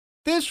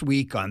This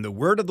week on The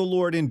Word of the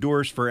Lord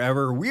Endures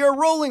Forever, we are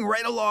rolling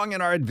right along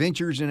in our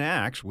adventures in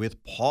Acts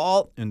with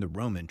Paul and the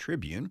Roman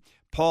Tribune.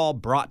 Paul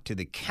brought to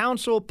the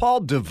council,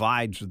 Paul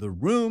divides the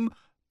room,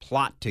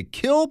 plot to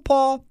kill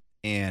Paul,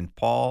 and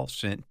Paul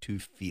sent to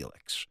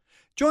Felix.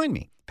 Join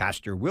me,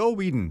 Pastor Will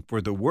Whedon, for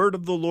The Word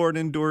of the Lord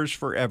Endures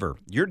Forever,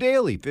 your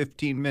daily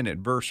 15-minute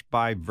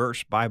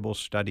verse-by-verse Bible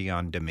study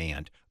on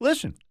demand.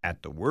 Listen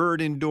at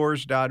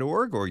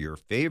thewordendures.org or your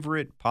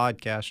favorite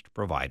podcast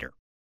provider.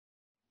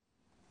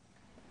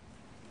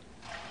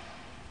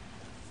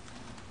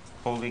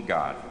 Holy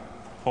God,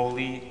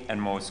 holy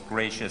and most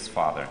gracious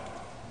Father,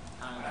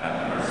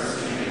 have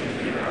mercy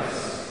and hear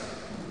us.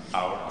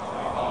 Our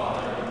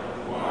Father,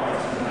 who art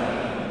in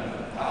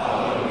heaven,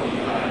 hallowed be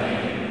thy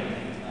name.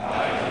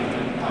 Thy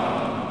kingdom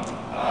come,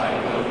 thy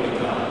will be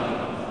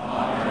done,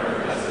 on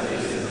earth as it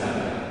is in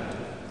heaven.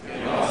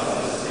 Give us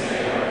this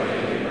day our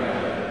daily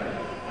bread,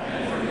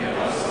 and forgive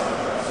us our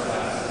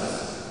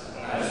trespasses,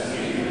 as we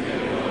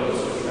forgive those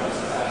who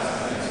trespass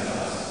against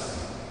us.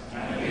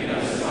 And lead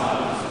us not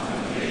into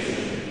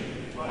temptation,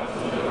 but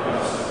deliver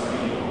us from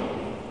evil.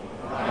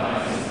 For thine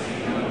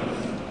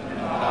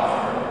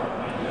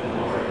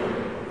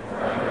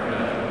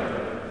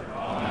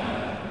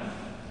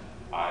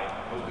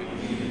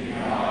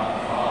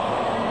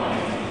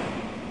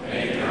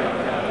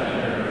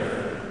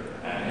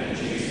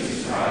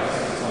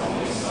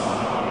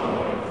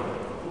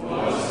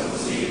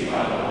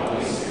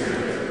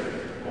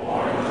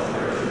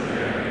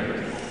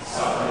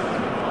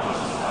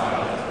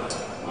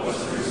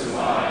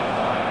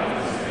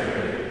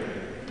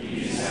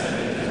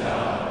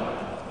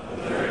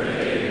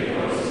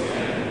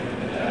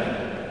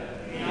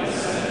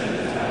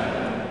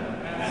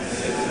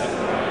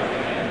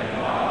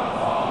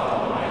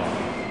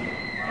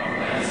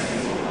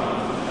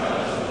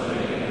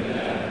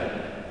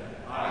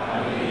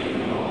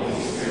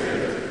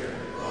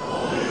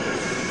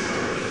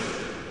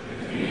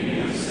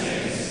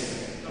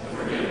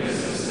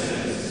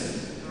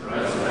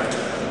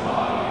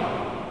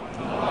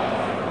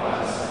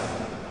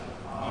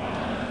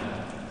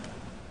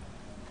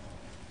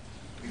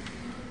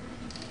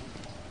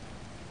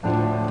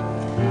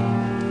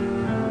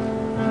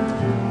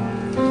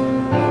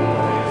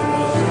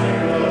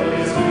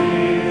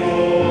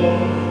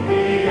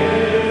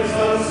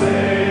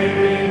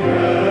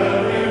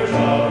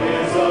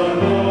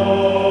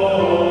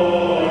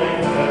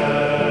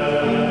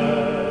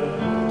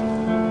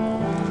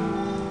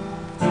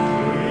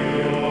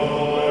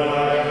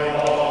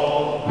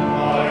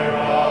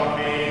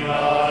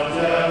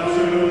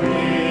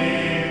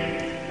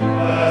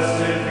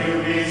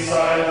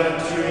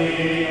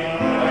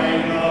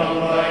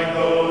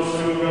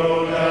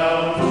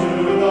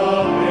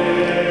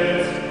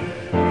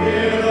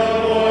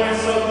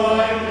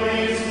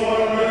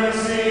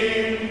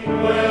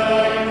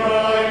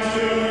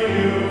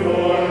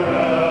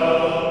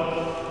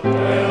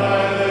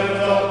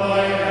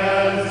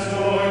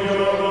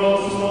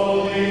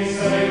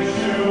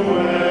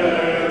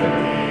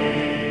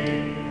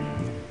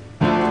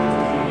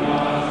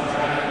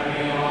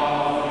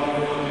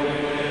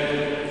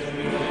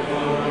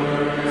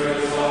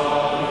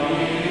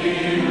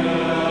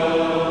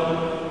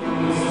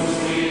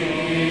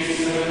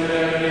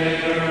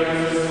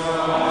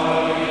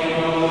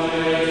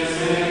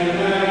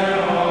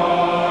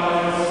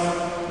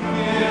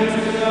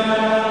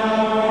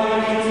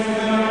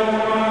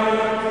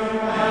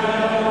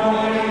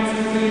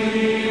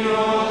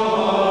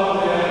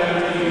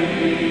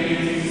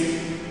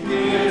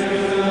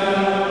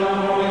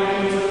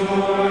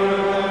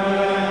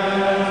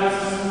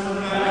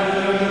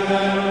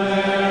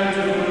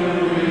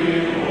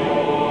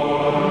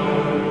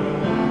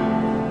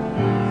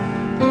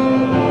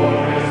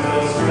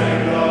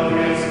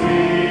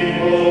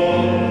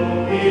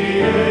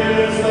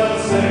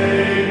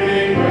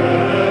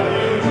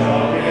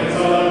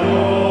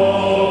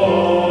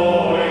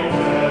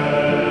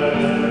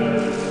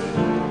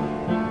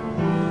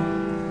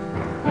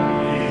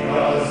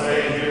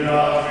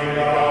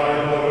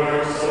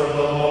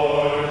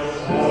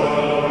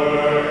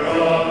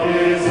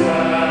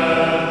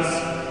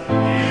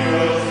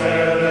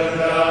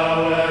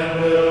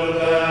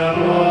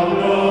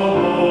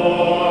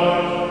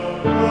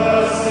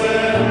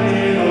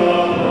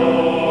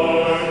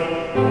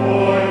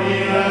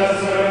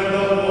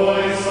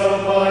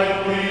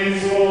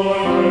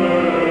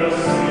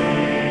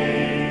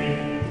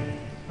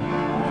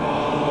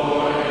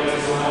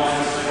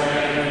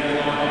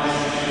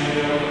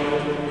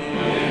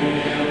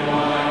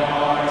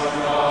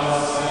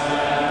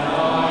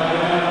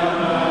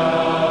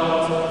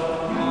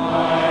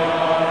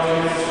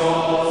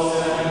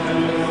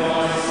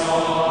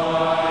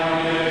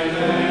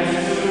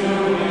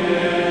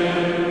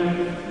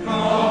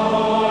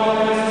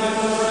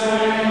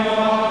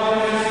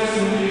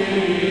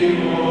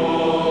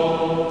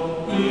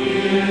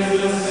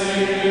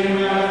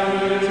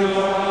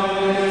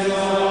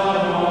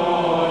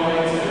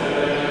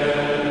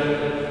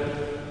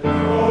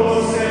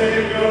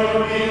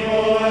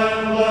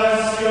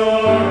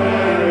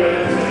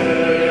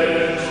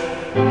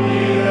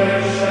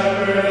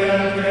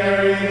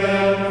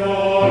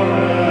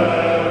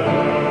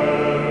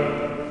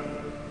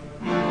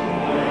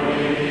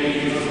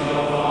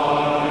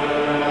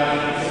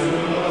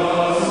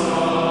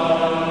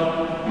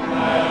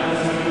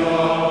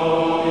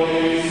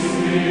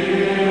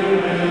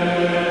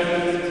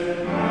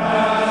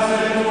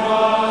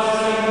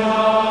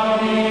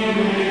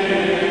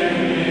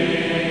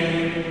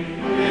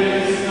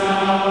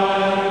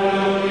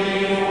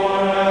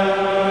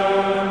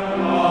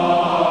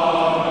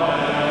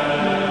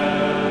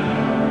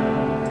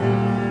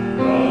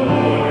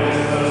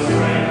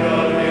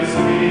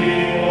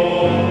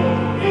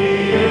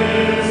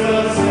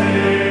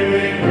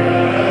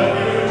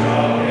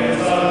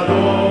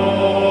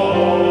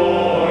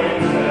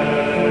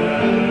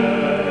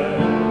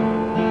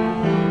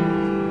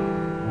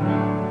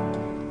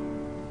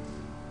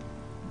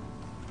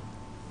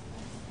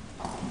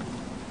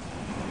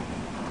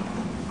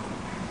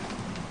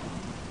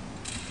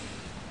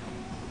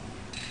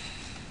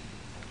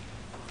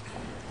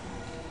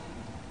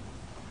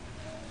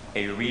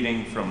A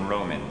reading from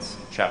Romans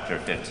chapter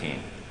 15.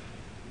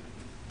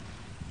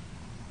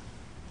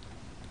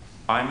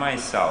 I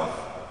myself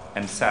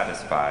am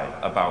satisfied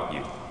about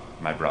you,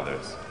 my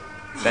brothers,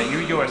 that you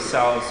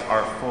yourselves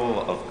are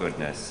full of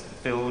goodness,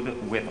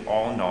 filled with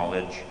all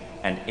knowledge,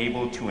 and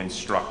able to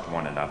instruct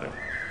one another.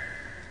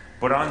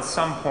 But on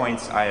some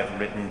points I have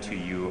written to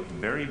you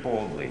very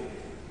boldly,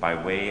 by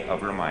way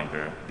of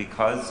reminder,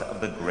 because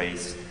of the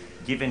grace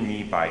given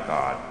me by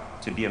God,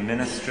 to be a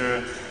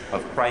minister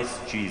of Christ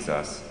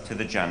Jesus to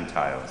the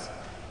Gentiles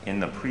in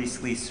the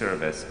priestly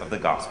service of the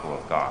gospel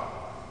of God,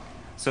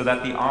 so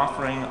that the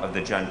offering of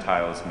the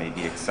Gentiles may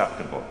be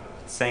acceptable,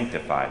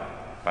 sanctified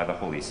by the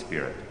Holy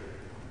Spirit.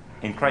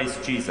 In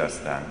Christ Jesus,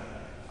 then,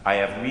 I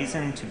have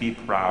reason to be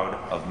proud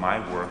of my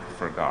work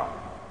for God,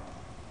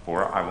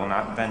 for I will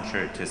not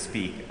venture to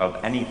speak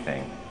of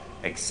anything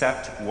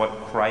except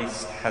what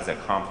Christ has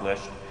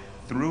accomplished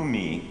through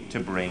me to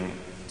bring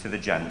to the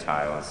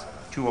Gentiles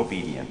to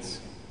obedience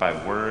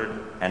by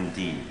word and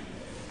deed,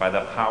 by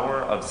the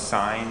power of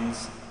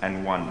signs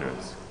and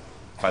wonders,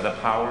 by the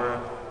power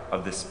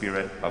of the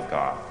Spirit of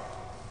God,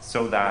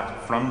 so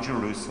that from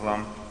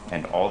Jerusalem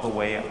and all the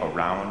way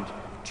around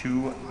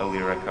to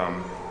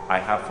Illyricum I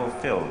have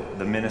fulfilled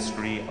the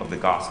ministry of the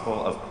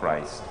gospel of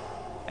Christ,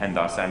 and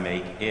thus I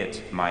make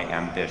it my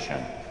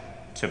ambition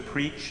to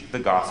preach the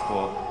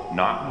gospel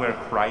not where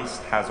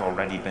Christ has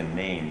already been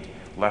named,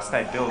 lest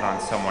I build on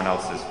someone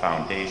else's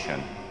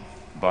foundation,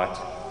 but,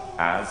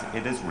 as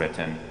it is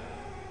written,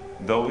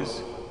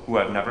 those who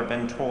have never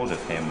been told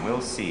of him will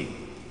see,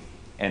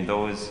 and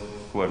those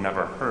who have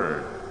never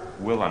heard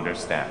will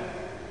understand.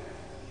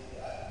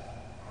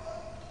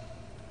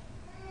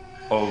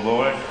 O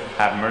Lord,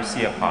 have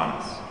mercy upon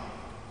us.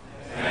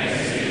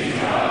 Thanks be to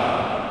God.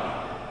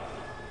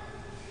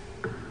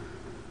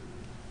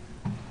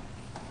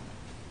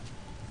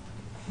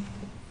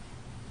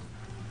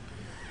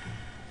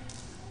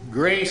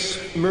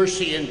 Grace,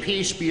 mercy, and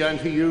peace be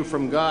unto you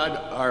from God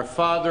our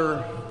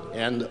Father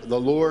and the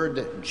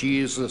Lord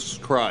Jesus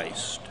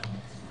Christ.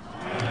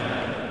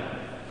 Amen.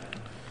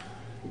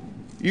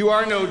 You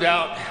are no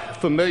doubt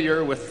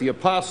familiar with the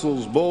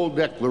Apostles' bold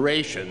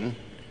declaration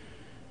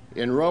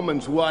in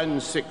Romans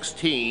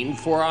 1:16,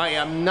 "For I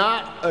am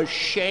not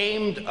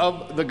ashamed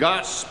of the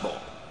gospel.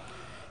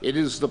 It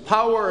is the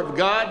power of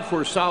God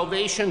for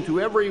salvation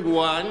to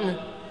everyone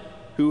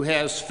who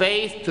has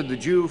faith, to the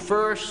Jew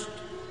first,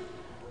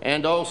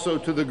 and also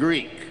to the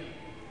Greek."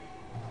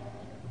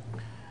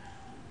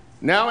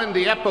 Now in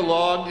the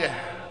epilogue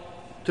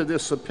to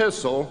this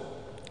epistle,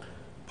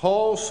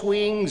 Paul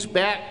swings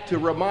back to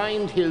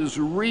remind his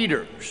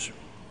readers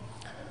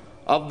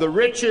of the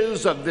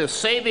riches of this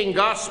saving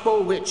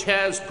gospel, which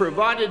has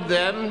provided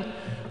them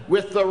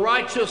with the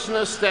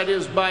righteousness that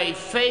is by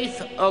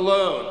faith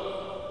alone,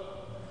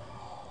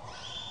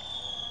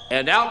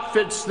 and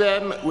outfits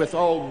them with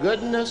all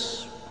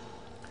goodness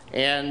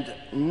and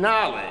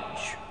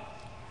knowledge,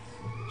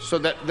 so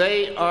that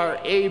they are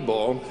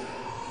able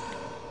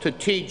to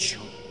teach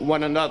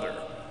one another.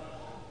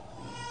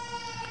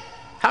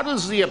 How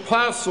does the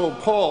Apostle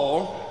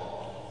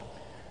Paul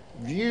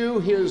view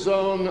his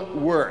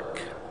own work?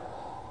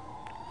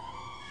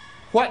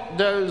 What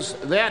does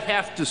that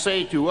have to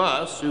say to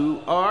us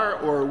who are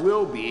or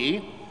will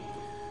be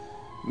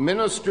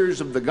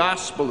ministers of the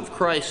gospel of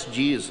Christ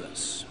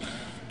Jesus?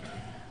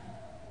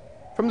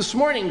 From this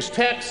morning's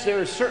text,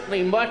 there is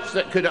certainly much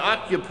that could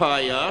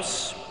occupy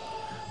us.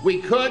 We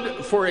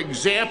could, for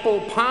example,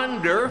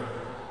 ponder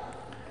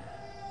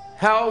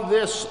how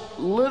this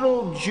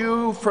little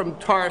Jew from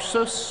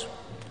Tarsus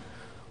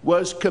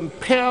was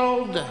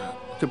compelled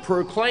to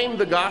proclaim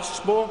the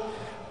gospel,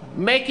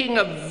 making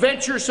a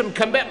venturesome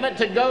commitment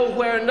to go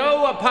where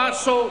no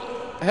apostle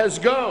has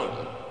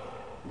gone,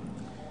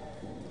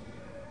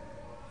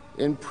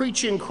 in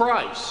preaching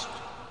Christ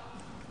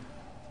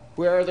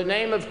where the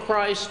name of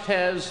Christ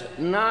has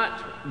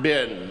not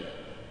been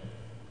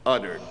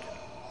uttered.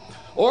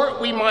 Or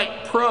we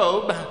might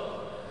probe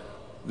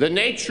the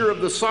nature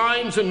of the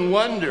signs and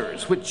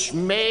wonders which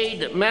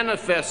made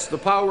manifest the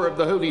power of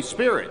the Holy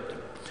Spirit.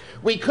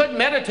 We could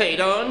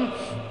meditate on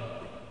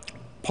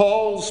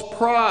Paul's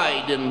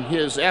pride in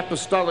his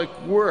apostolic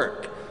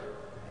work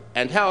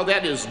and how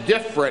that is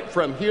different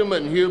from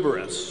human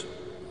hubris,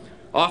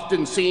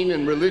 often seen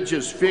in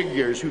religious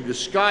figures who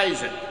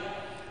disguise it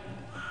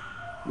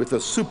with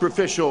a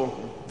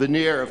superficial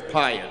veneer of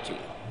piety.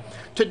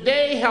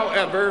 Today,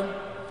 however,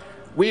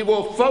 we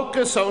will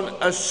focus on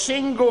a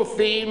single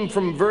theme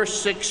from verse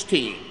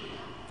 16,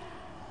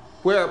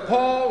 where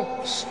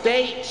Paul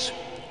states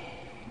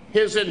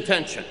his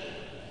intention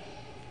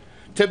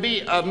to be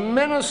a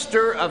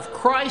minister of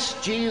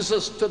Christ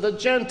Jesus to the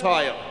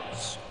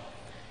Gentiles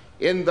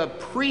in the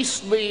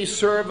priestly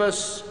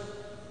service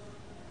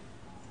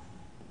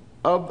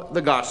of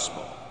the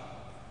gospel,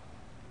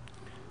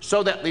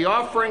 so that the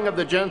offering of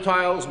the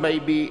Gentiles may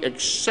be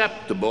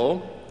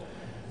acceptable,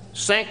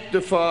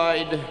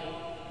 sanctified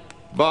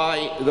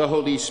by the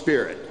Holy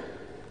Spirit.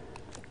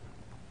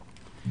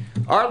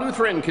 Our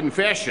Lutheran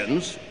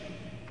confessions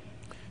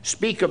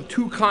speak of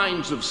two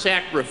kinds of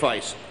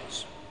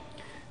sacrifices.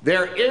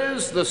 There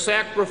is the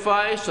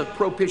sacrifice of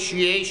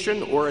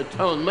propitiation or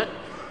atonement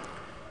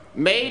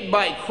made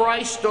by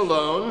Christ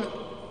alone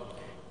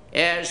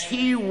as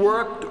he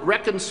worked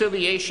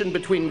reconciliation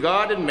between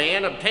God and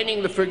man,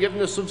 obtaining the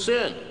forgiveness of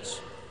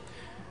sins.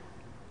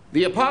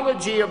 The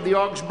Apology of the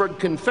Augsburg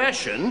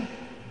Confession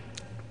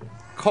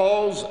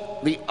calls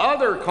the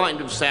other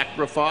kind of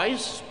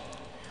sacrifice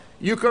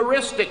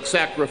Eucharistic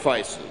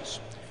sacrifices.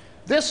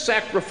 This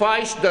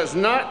sacrifice does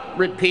not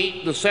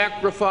repeat the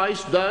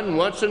sacrifice done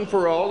once and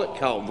for all at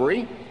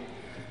Calvary,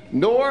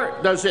 nor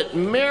does it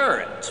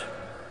merit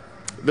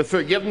the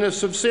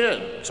forgiveness of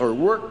sins or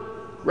work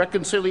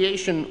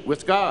reconciliation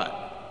with God.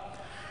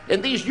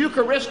 And these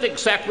Eucharistic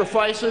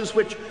sacrifices,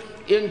 which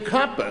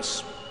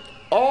encompass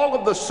all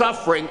of the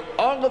suffering,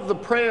 all of the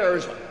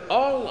prayers,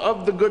 all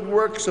of the good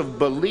works of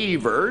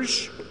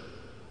believers,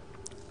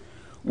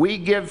 we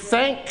give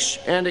thanks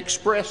and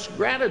express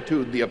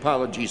gratitude, the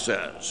Apology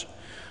says,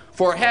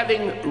 for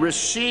having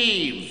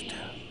received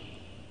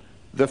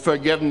the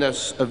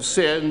forgiveness of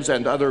sins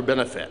and other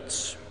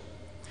benefits.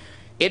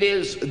 It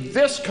is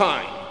this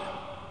kind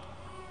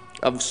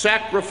of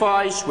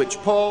sacrifice which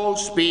Paul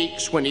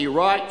speaks when he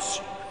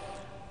writes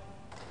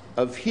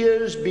of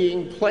his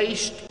being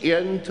placed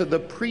into the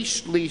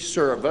priestly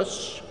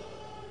service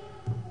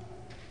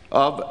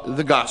of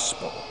the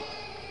gospel,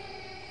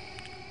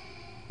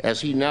 as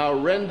he now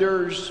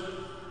renders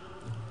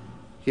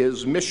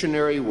his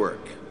missionary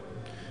work.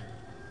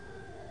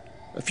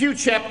 A few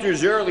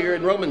chapters earlier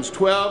in Romans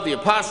 12, the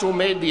apostle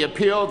made the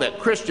appeal that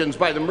Christians,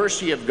 by the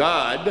mercy of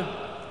God,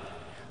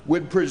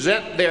 would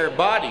present their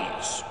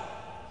bodies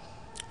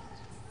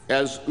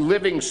as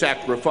living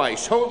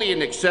sacrifice, holy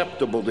and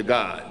acceptable to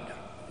God.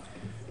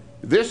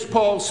 This,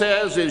 Paul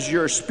says, is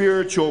your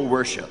spiritual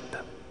worship.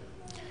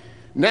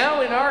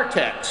 Now in our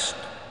text,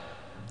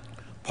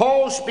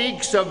 Paul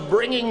speaks of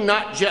bringing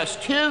not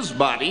just his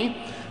body,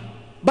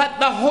 but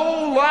the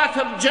whole lot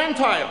of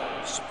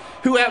Gentiles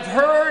who have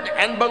heard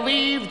and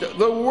believed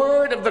the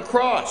word of the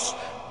cross,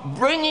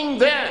 bringing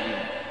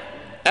them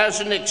as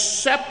an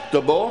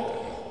acceptable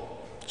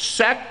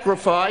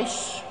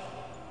sacrifice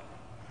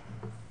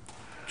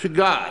to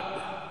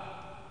God,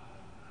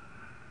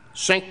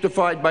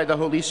 sanctified by the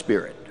Holy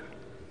Spirit.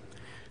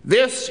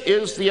 This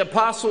is the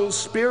apostle's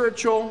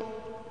spiritual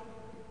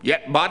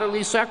yet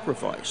bodily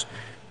sacrifice,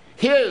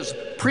 his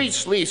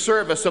priestly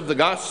service of the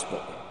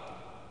gospel.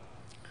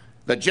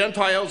 The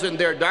Gentiles, in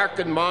their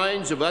darkened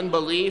minds of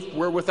unbelief,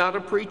 were without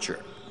a preacher,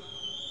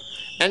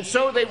 and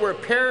so they were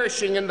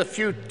perishing in the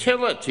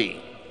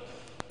futility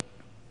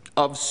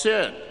of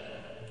sin.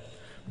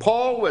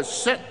 Paul was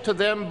sent to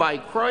them by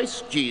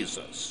Christ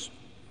Jesus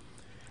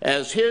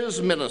as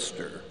his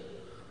minister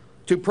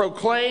to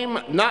proclaim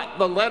not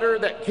the letter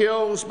that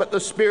kills, but the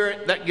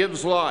spirit that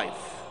gives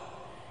life.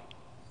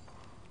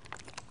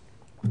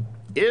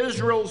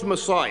 Israel's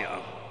Messiah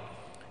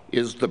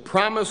is the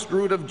promised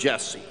root of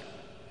Jesse,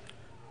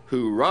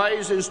 who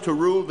rises to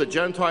rule the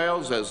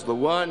Gentiles as the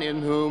one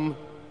in whom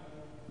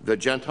the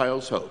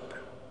Gentiles hope.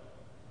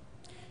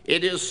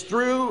 It is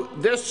through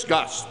this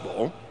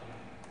gospel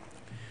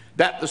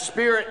that the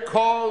Spirit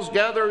calls,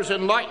 gathers,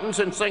 enlightens,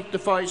 and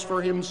sanctifies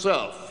for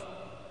himself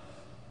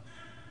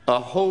a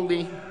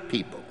holy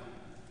people.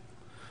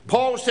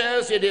 Paul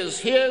says it is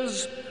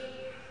his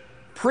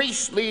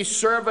priestly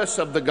service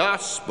of the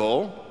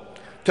gospel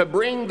to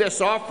bring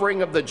this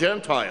offering of the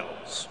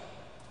Gentiles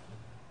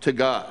to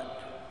God.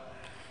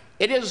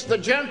 It is the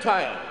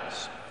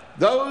Gentiles,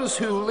 those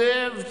who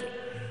lived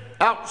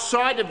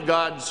outside of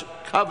God's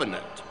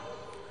covenant,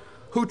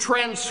 who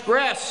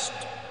transgressed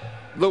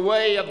the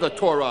way of the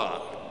Torah,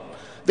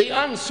 the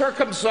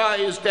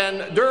uncircumcised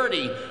and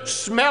dirty,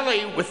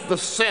 smelly with the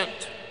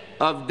scent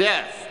of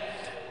death.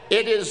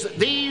 It is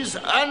these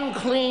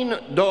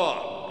unclean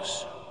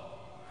dogs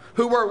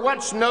who were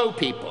once no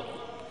people,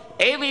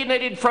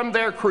 alienated from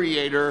their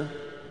Creator,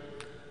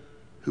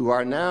 who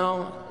are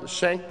now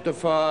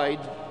sanctified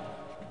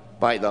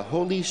by the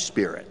Holy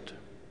Spirit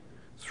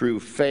through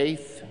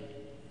faith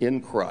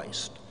in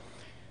Christ.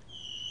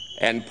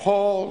 And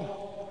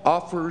Paul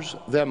offers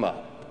them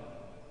up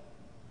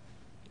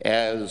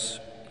as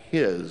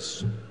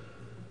his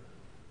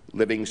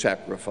living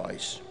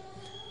sacrifice.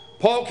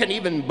 Paul can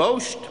even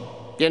boast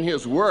in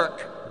his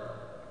work,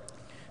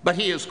 but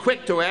he is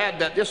quick to add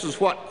that this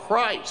is what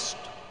Christ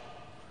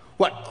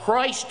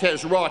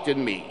has wrought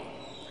in me.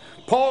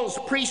 Paul's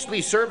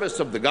priestly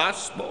service of the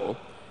gospel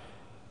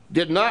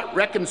did not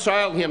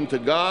reconcile him to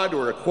God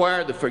or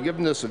acquire the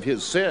forgiveness of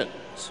his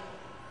sins.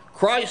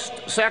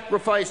 Christ's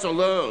sacrifice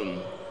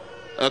alone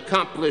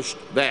accomplished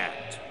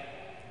that.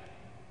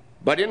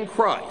 But in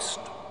Christ,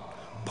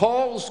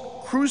 Paul's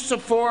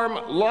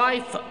cruciform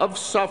life of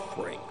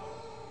suffering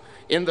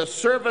in the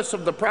service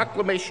of the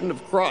proclamation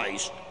of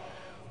Christ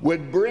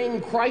would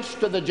bring Christ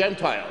to the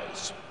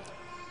Gentiles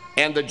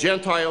and the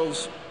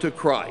Gentiles to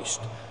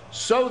Christ,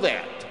 so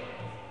that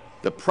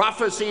the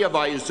prophecy of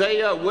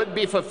Isaiah would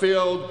be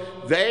fulfilled.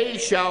 They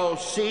shall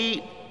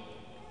see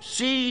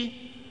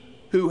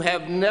who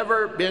have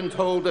never been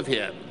told of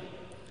him,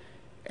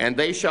 and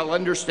they shall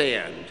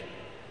understand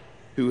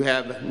who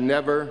have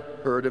never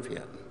heard of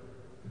him.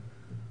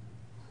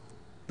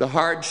 The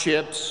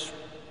hardships,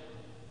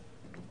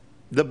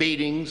 the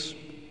beatings,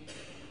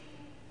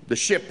 the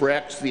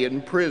shipwrecks, the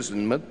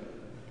imprisonment,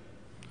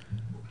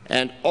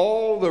 and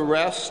all the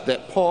rest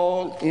that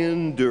Paul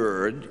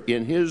endured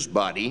in his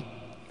body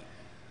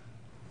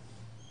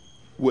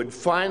would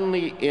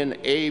finally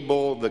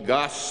enable the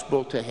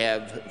gospel to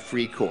have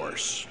free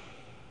course.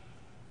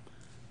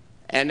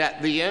 And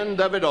at the end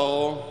of it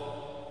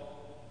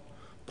all,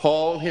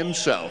 Paul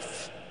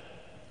himself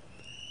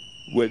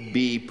would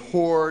be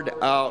poured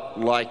out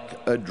like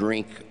a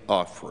drink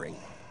offering.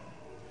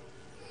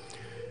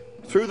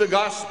 Through the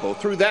gospel,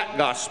 through that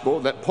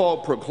gospel that Paul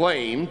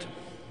proclaimed,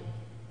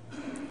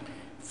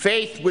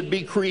 faith would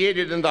be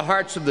created in the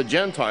hearts of the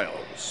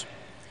Gentiles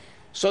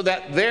so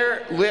that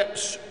their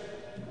lips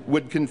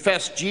would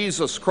confess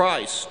Jesus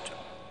Christ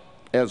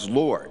as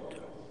Lord.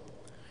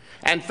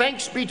 And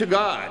thanks be to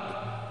God,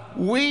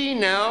 we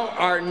now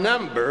are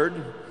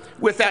numbered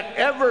with that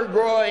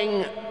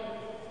ever-growing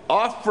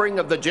offering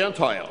of the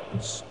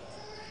Gentiles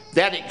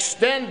that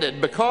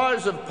extended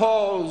because of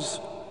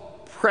Paul's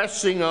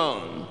pressing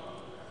on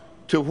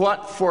to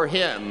what for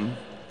him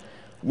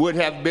would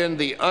have been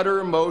the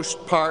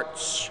uttermost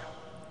parts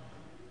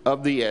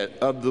of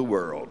the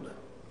world.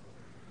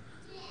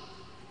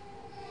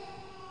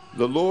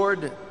 The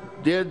Lord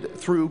did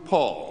through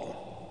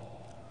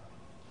Paul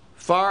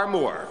far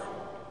more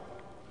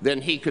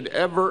than he could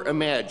ever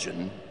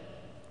imagine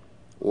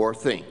or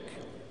think.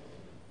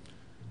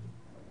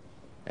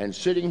 And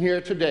sitting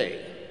here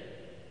today,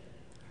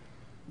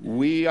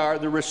 we are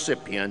the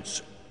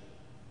recipients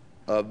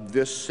of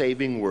this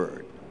saving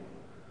word.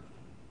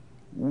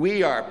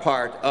 We are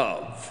part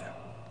of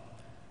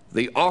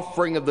the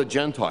offering of the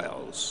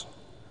Gentiles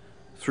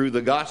through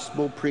the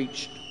gospel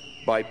preached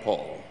by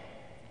Paul.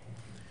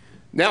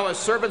 Now, as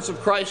servants of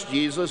Christ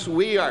Jesus,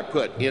 we are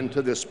put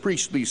into this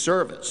priestly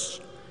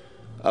service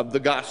of the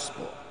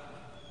gospel.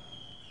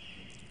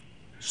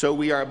 So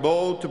we are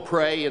bold to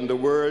pray in the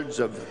words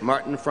of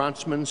Martin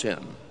Franzmann's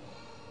hymn,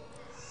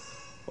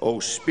 O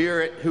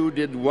Spirit, who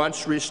did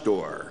once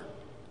restore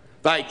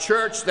thy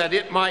church that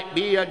it might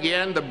be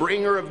again the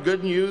bringer of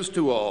good news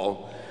to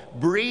all,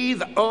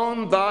 breathe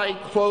on thy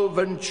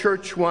cloven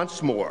church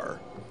once more,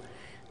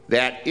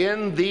 that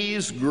in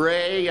these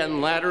gray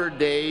and latter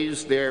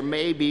days there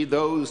may be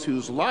those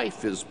whose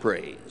life is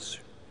praise,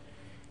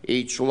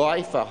 each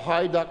life a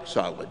high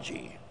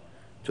doxology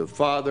to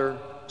Father,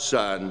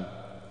 Son,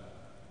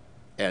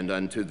 and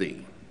unto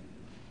thee.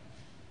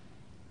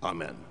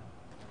 Amen.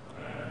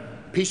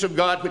 Peace of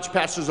God, which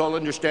passes all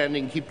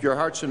understanding, keep your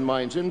hearts and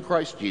minds in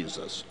Christ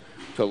Jesus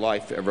to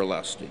life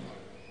everlasting.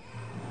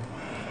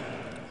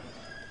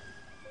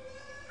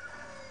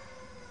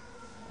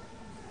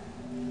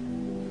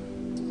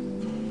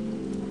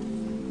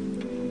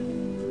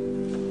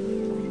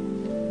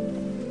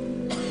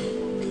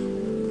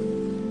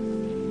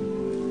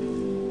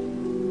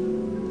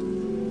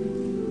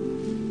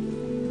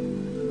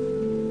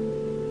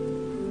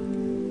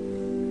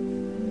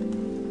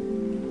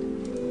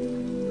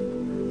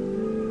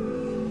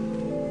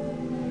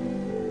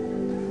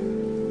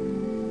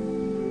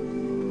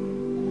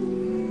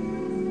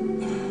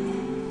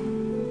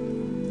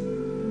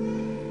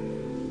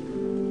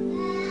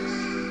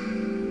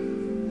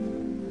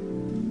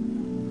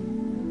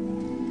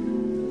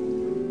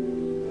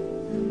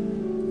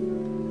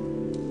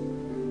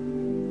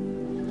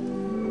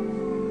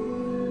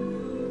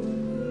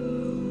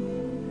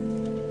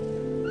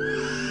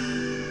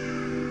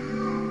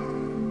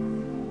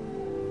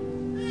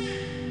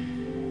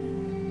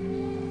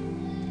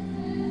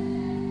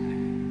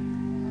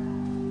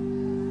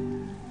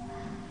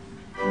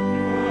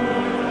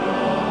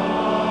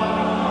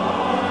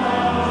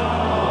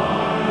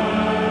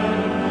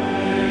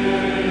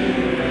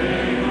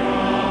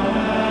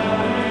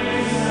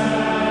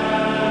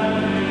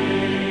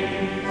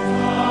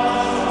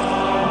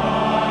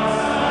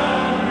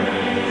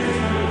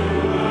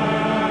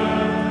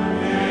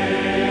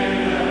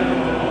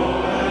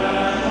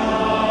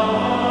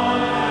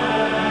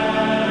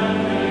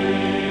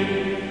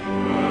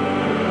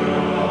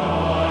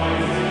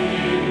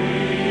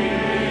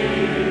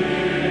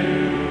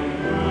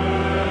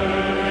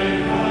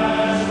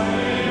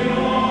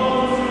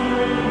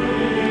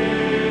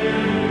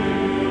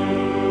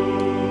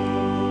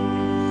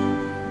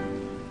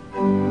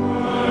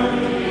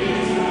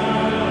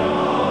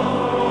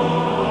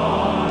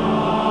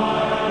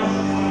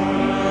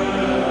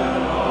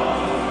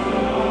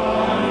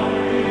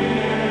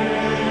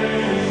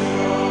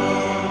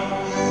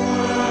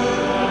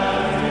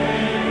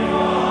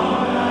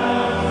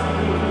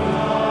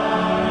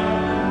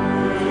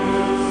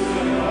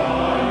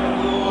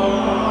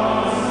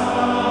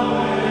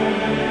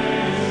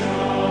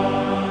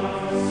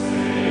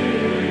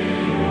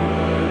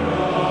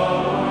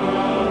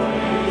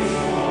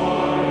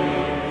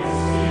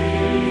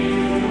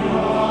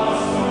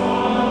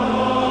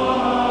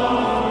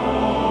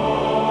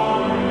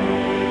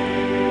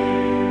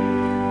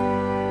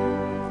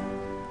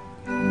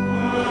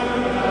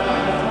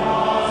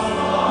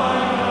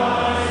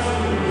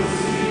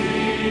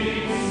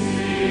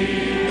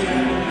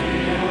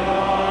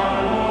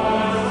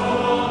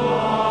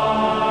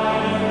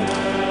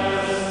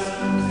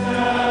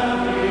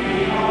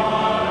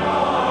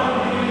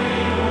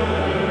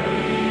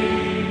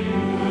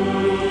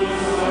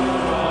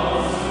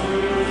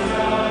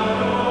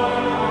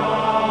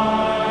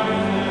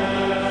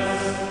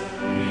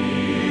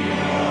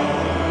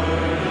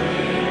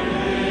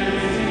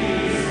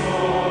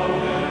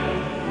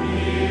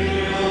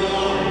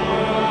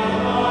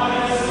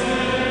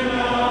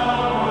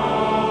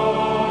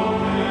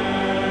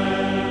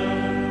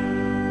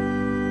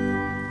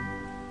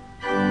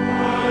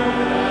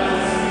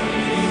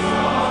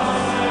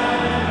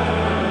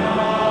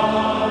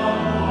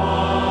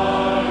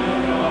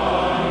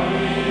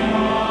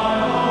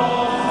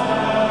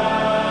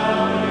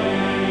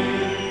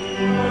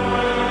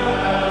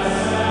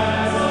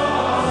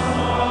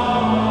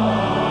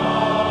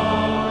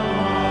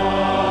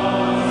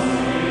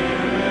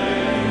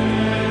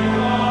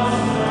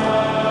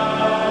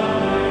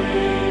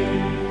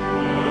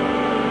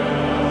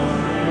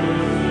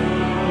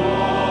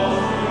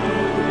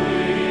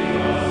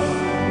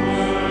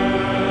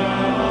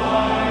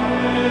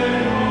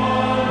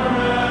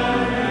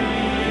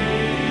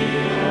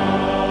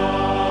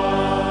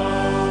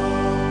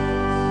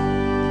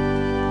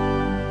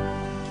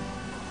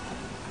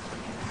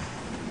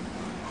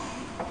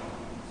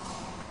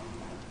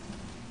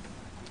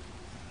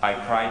 I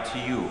cry to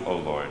you, O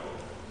Lord.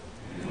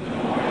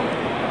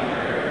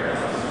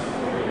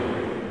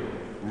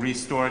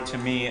 Restore to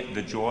me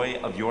the joy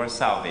of your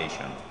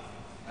salvation.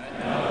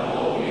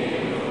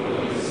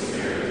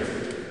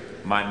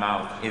 My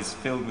mouth is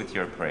filled with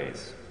your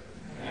praise.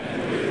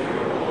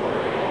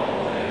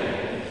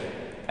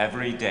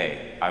 Every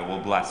day I will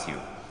bless you.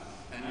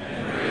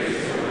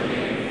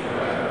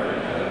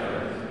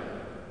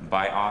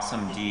 By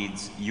awesome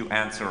deeds you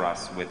answer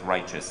us with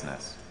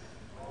righteousness.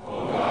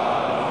 O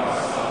God,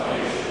 our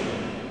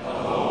salvation, the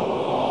hope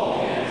of all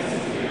the ends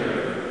of the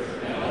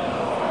earth and of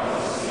the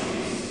farthest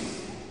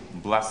seas.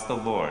 Bless the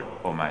Lord,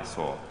 O my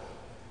soul.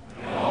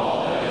 And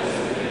all that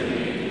is within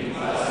me,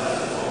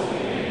 bless his holy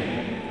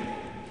name.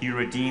 He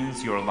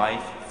redeems your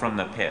life from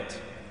the pit.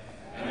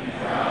 And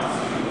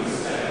crowns you with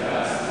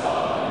steadfast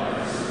love and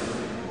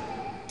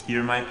mercy.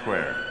 Hear my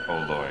prayer,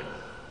 O Lord.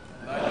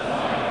 Let my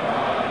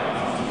cry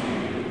come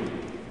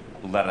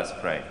to you. Let us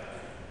pray.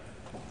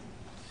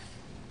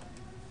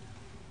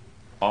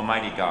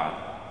 Almighty God,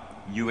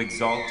 you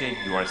exalted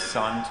your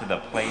Son to the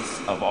place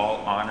of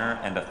all honor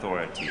and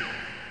authority.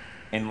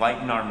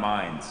 Enlighten our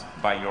minds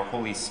by your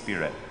Holy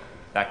Spirit,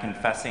 that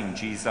confessing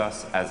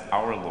Jesus as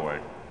our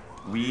Lord,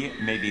 we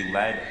may be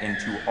led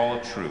into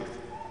all truth,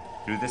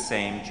 through the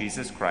same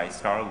Jesus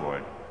Christ our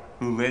Lord,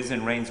 who lives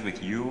and reigns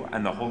with you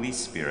and the Holy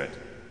Spirit,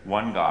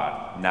 one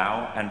God,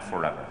 now and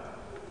forever.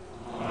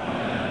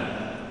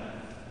 Amen.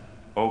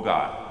 O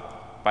God,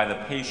 by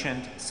the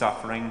patient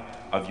suffering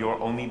of your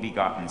only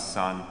begotten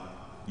Son,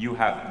 you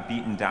have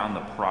beaten down the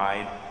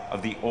pride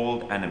of the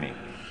old enemy.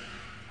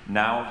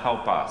 Now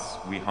help us,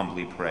 we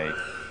humbly pray,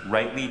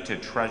 rightly to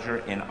treasure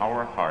in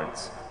our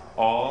hearts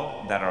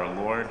all that our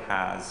Lord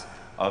has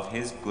of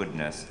his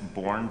goodness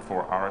borne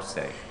for our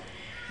sake,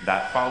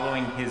 that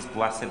following his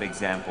blessed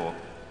example,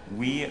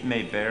 we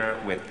may bear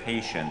with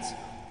patience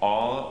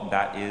all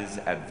that is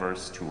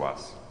adverse to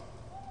us.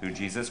 Through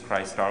Jesus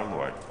Christ our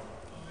Lord.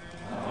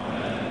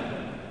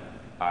 Amen.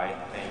 I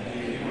thank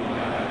you, my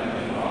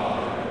heavenly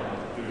Father,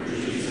 through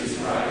Jesus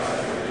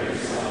Christ, your dear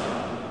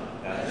Son,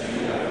 that you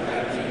have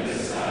kept me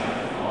this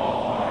night from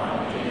all harm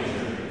and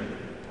danger,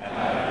 and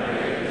I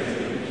pray that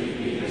you would keep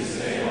me this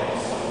day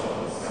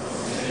also from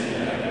sin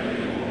and every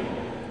evil,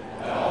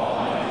 that all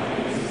my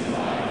doings in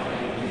life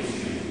may please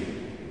you.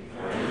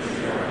 For into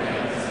your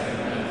hands I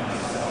commend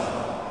myself,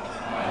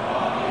 my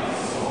body and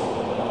soul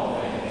and all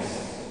things.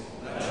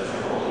 Let your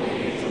holy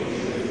angel be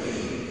with me,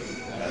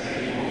 that the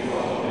evil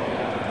foe may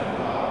have no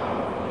power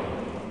over me.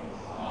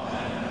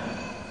 Amen.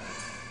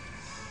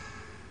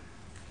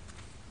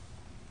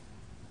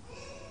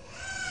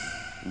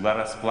 let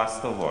us bless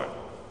the Lord.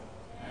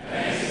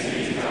 Thanks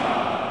be to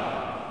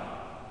God.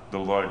 The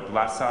Lord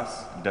bless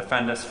us,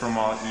 defend us from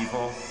all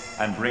evil,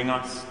 and bring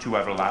us to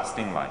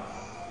everlasting life.